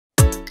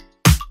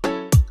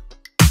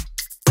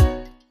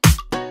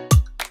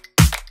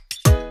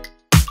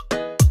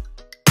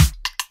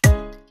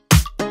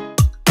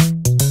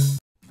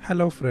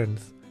Hello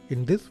friends,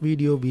 in this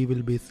video we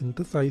will be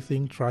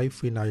synthesizing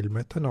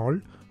triphenylmethanol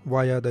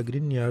via the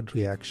Grignard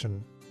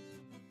reaction.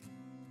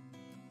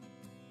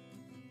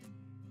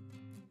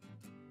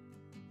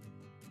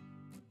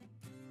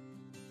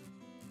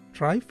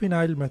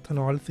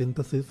 Triphenylmethanol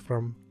synthesis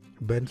from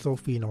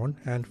benzophenone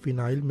and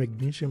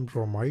phenylmagnesium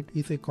bromide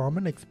is a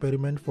common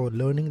experiment for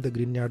learning the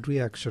Grignard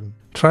reaction.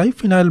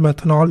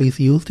 Triphenylmethanol is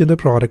used in the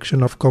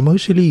production of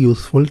commercially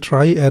useful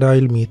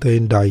triaryl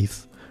methane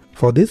dyes.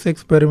 For this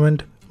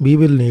experiment, we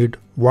will need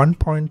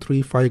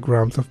 1.35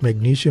 grams of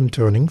magnesium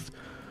turnings,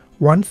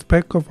 1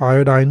 speck of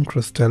iodine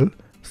crystal,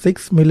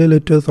 6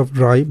 milliliters of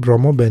dry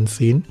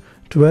bromobenzene,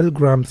 12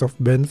 grams of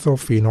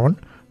benzophenone,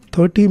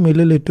 30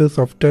 milliliters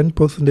of 10%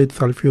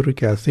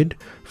 sulfuric acid,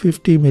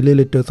 50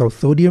 milliliters of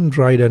sodium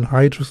dried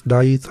anhydrous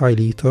diethyl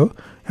ether,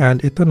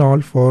 and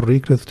ethanol for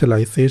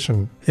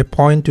recrystallization. A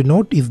point to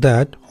note is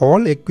that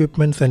all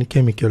equipments and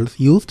chemicals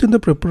used in the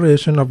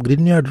preparation of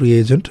Grignard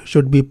reagent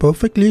should be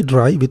perfectly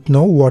dry with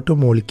no water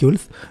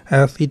molecules,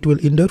 as it will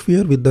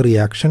interfere with the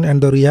reaction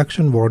and the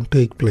reaction won't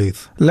take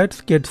place.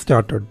 Let's get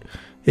started.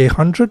 A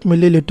 100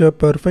 ml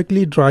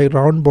perfectly dry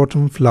round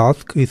bottom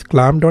flask is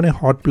clamped on a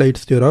hot plate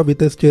stirrer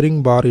with a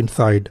stirring bar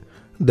inside.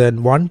 Then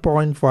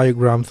 1.5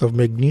 grams of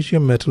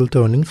magnesium metal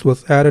turnings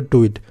was added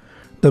to it.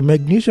 The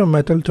magnesium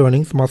metal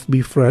turnings must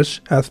be fresh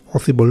as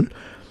possible,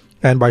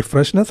 and by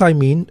freshness I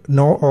mean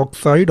no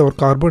oxide or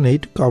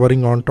carbonate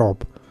covering on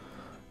top.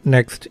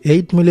 Next,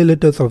 8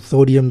 milliliters of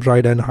sodium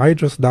dried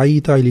anhydrous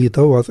diethyl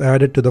ether was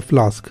added to the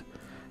flask.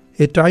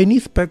 A tiny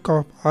speck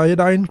of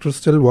iodine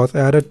crystal was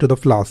added to the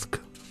flask.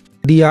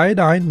 The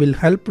iodine will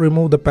help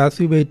remove the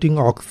passivating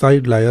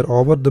oxide layer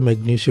over the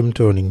magnesium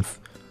turnings.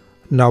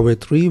 Now a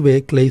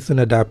three-way Claisen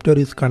adapter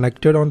is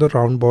connected on the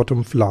round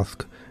bottom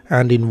flask,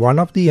 and in one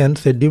of the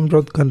ends a dim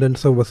broth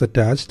condenser was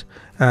attached,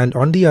 and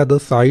on the other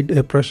side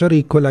a pressure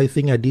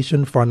equalizing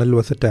addition funnel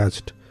was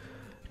attached.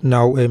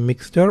 Now a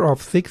mixture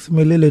of 6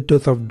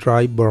 milliliters of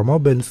dry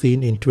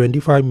bromobenzene in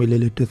 25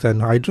 milliliters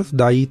anhydrous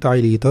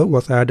diethyl ether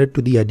was added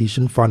to the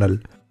addition funnel.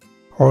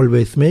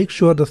 Always make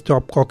sure the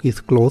stopcock is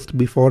closed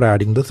before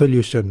adding the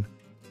solution.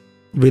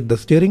 With the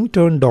stirring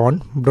turned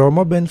on,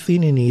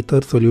 bromobenzene in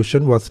ether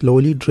solution was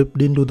slowly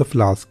dripped into the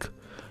flask.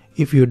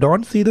 If you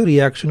don't see the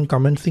reaction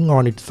commencing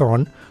on its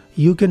own,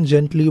 you can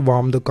gently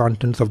warm the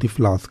contents of the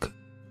flask.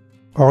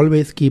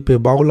 Always keep a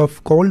bowl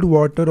of cold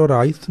water or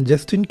ice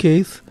just in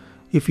case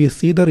if you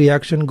see the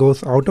reaction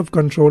goes out of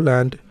control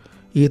and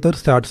ether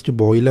starts to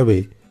boil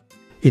away.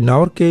 In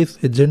our case,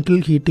 a gentle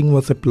heating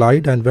was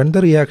applied, and when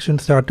the reaction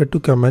started to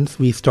commence,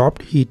 we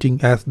stopped heating,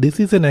 as this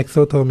is an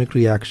exothermic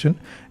reaction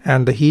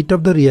and the heat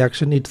of the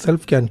reaction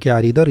itself can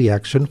carry the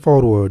reaction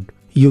forward.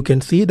 You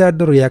can see that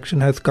the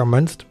reaction has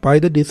commenced by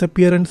the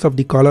disappearance of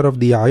the color of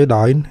the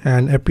iodine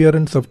and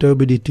appearance of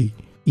turbidity.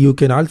 You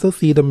can also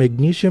see the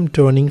magnesium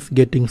turnings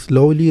getting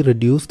slowly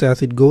reduced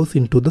as it goes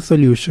into the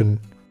solution.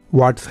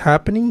 What's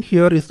happening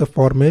here is the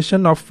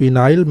formation of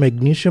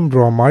phenylmagnesium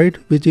bromide,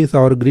 which is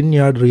our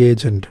Grignard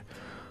reagent.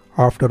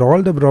 After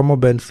all the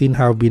bromobenzene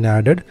have been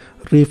added,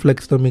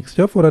 reflex the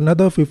mixture for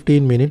another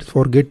 15 minutes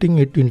for getting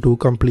it into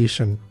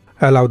completion.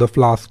 Allow the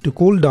flask to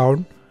cool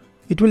down.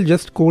 It will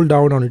just cool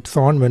down on its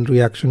own when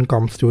reaction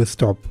comes to a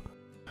stop.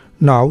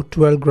 Now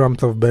 12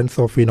 grams of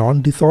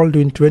benzophenone dissolved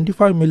in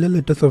 25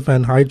 milliliters of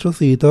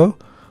anhydrous ether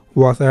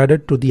was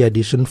added to the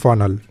addition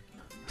funnel.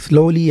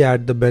 Slowly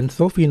add the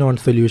benzophenone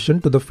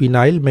solution to the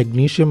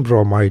phenylmagnesium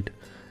bromide.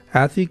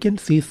 As you can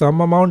see,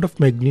 some amount of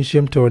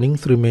magnesium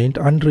turnings remained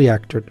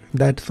unreacted.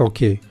 That's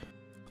okay.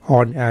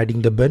 On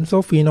adding the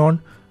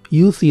benzophenone,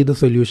 you see the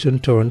solution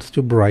turns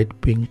to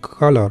bright pink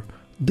color.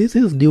 This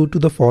is due to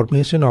the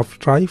formation of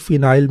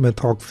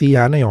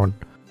triphenylmethoxyanion.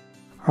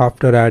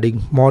 After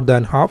adding more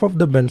than half of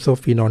the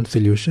benzophenone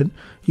solution,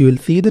 you will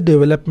see the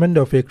development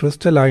of a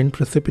crystalline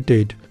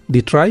precipitate.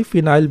 The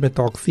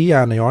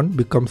triphenylmethoxyanion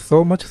becomes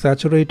so much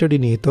saturated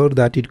in ether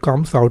that it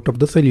comes out of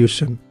the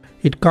solution.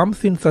 It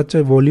comes in such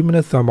a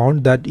voluminous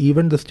amount that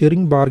even the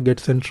stirring bar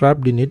gets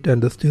entrapped in it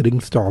and the stirring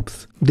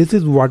stops. This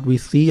is what we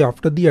see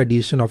after the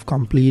addition of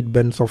complete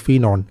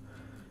benzophenone.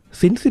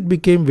 Since it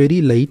became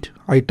very late,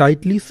 I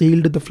tightly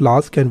sealed the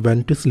flask and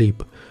went to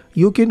sleep.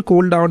 You can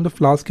cool down the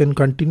flask and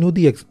continue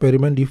the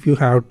experiment if you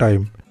have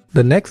time.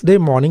 The next day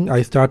morning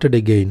I started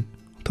again.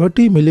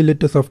 30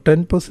 milliliters of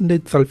 10%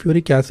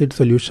 sulfuric acid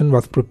solution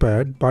was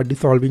prepared by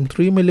dissolving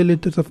 3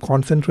 milliliters of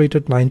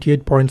concentrated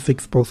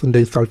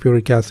 98.6%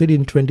 sulfuric acid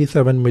in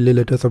 27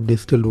 milliliters of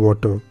distilled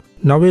water.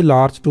 Now a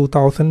large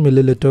 2000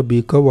 milliliter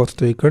beaker was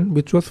taken,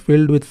 which was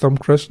filled with some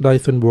crushed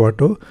Dyson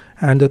water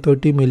and the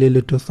 30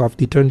 milliliters of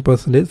the 10%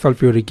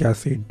 sulfuric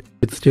acid.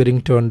 With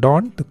stirring turned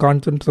on, the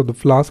contents of the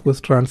flask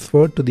was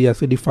transferred to the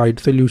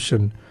acidified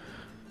solution.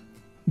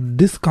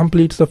 This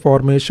completes the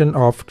formation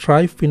of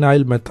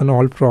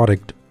triphenylmethanol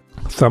product.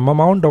 Some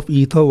amount of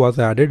ether was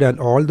added and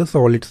all the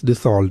solids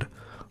dissolved.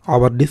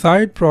 Our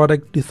desired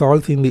product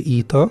dissolves in the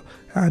ether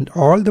and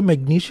all the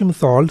magnesium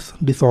salts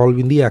dissolve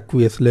in the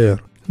aqueous layer.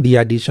 The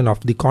addition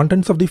of the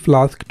contents of the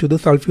flask to the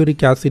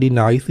sulfuric acid in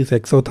ice is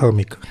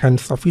exothermic,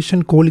 hence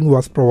sufficient cooling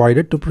was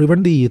provided to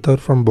prevent the ether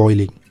from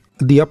boiling.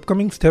 The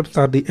upcoming steps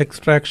are the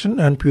extraction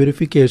and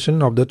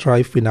purification of the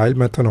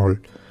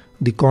triphenylmethanol.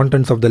 The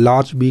contents of the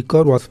large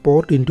beaker was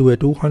poured into a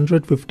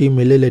 250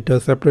 ml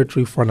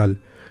separatory funnel.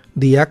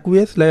 The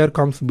aqueous layer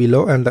comes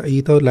below and the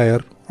ether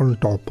layer on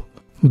top.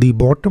 The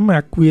bottom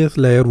aqueous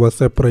layer was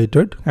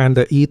separated and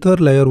the ether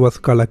layer was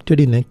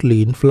collected in a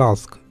clean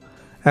flask.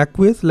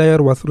 Aqueous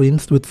layer was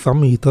rinsed with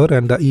some ether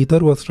and the ether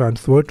was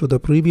transferred to the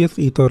previous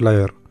ether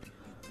layer.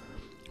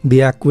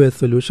 The aqueous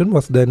solution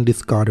was then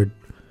discarded.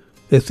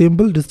 A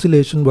simple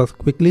distillation was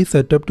quickly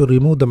set up to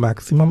remove the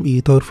maximum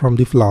ether from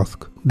the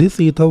flask. This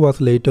ether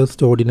was later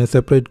stored in a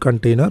separate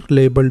container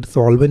labeled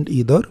solvent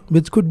ether,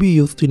 which could be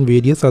used in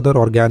various other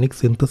organic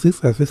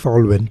syntheses as a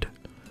solvent.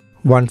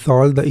 Once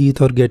all the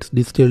ether gets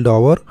distilled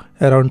over,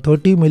 around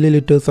 30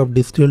 ml of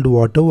distilled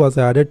water was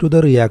added to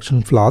the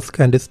reaction flask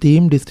and a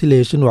steam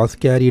distillation was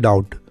carried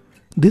out.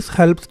 This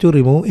helps to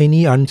remove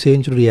any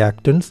unchanged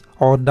reactants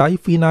or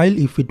diphenyl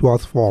if it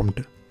was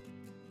formed.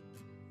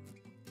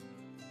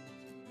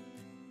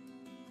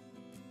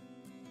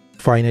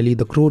 Finally,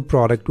 the crude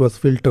product was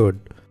filtered.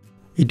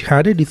 It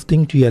had a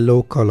distinct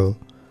yellow color.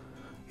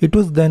 It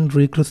was then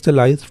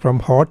recrystallized from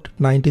hot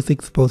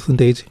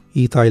 96%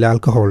 ethyl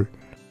alcohol.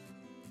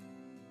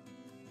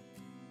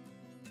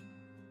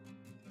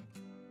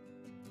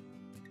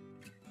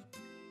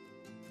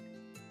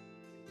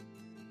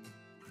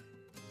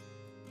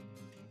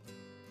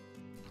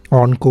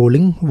 On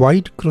cooling,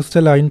 white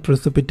crystalline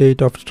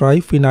precipitate of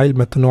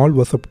triphenylmethanol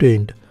was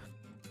obtained.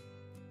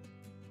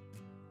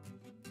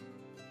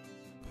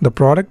 The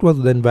product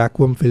was then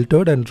vacuum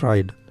filtered and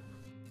dried.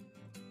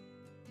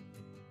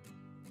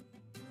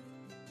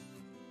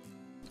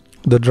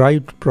 The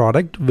dried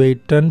product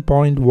weighed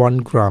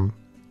 10.1 gram.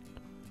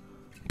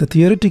 The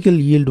theoretical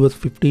yield was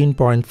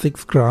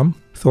 15.6 gram,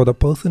 so the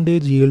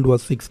percentage yield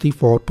was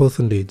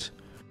 64%.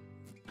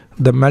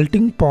 The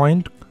melting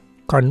point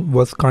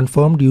was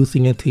confirmed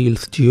using a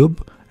Thiel's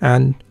tube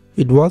and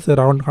it was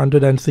around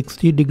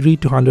 160 degree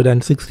to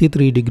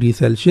 163 degrees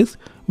Celsius,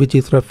 which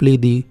is roughly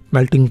the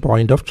melting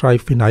point of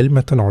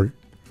triphenylmethanol.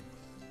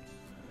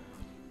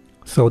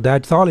 So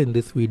that's all in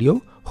this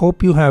video.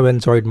 Hope you have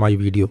enjoyed my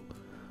video.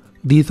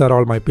 These are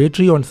all my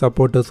Patreon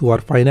supporters who are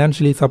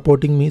financially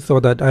supporting me so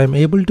that I am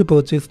able to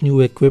purchase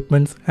new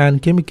equipments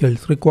and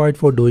chemicals required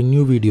for doing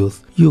new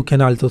videos. You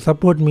can also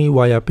support me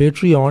via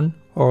Patreon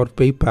or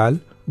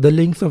PayPal. The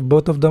links of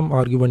both of them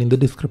are given in the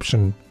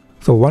description.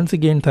 So once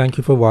again, thank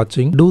you for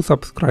watching. Do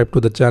subscribe to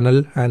the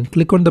channel and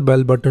click on the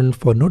bell button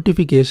for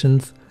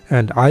notifications,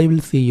 and I will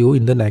see you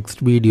in the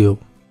next video.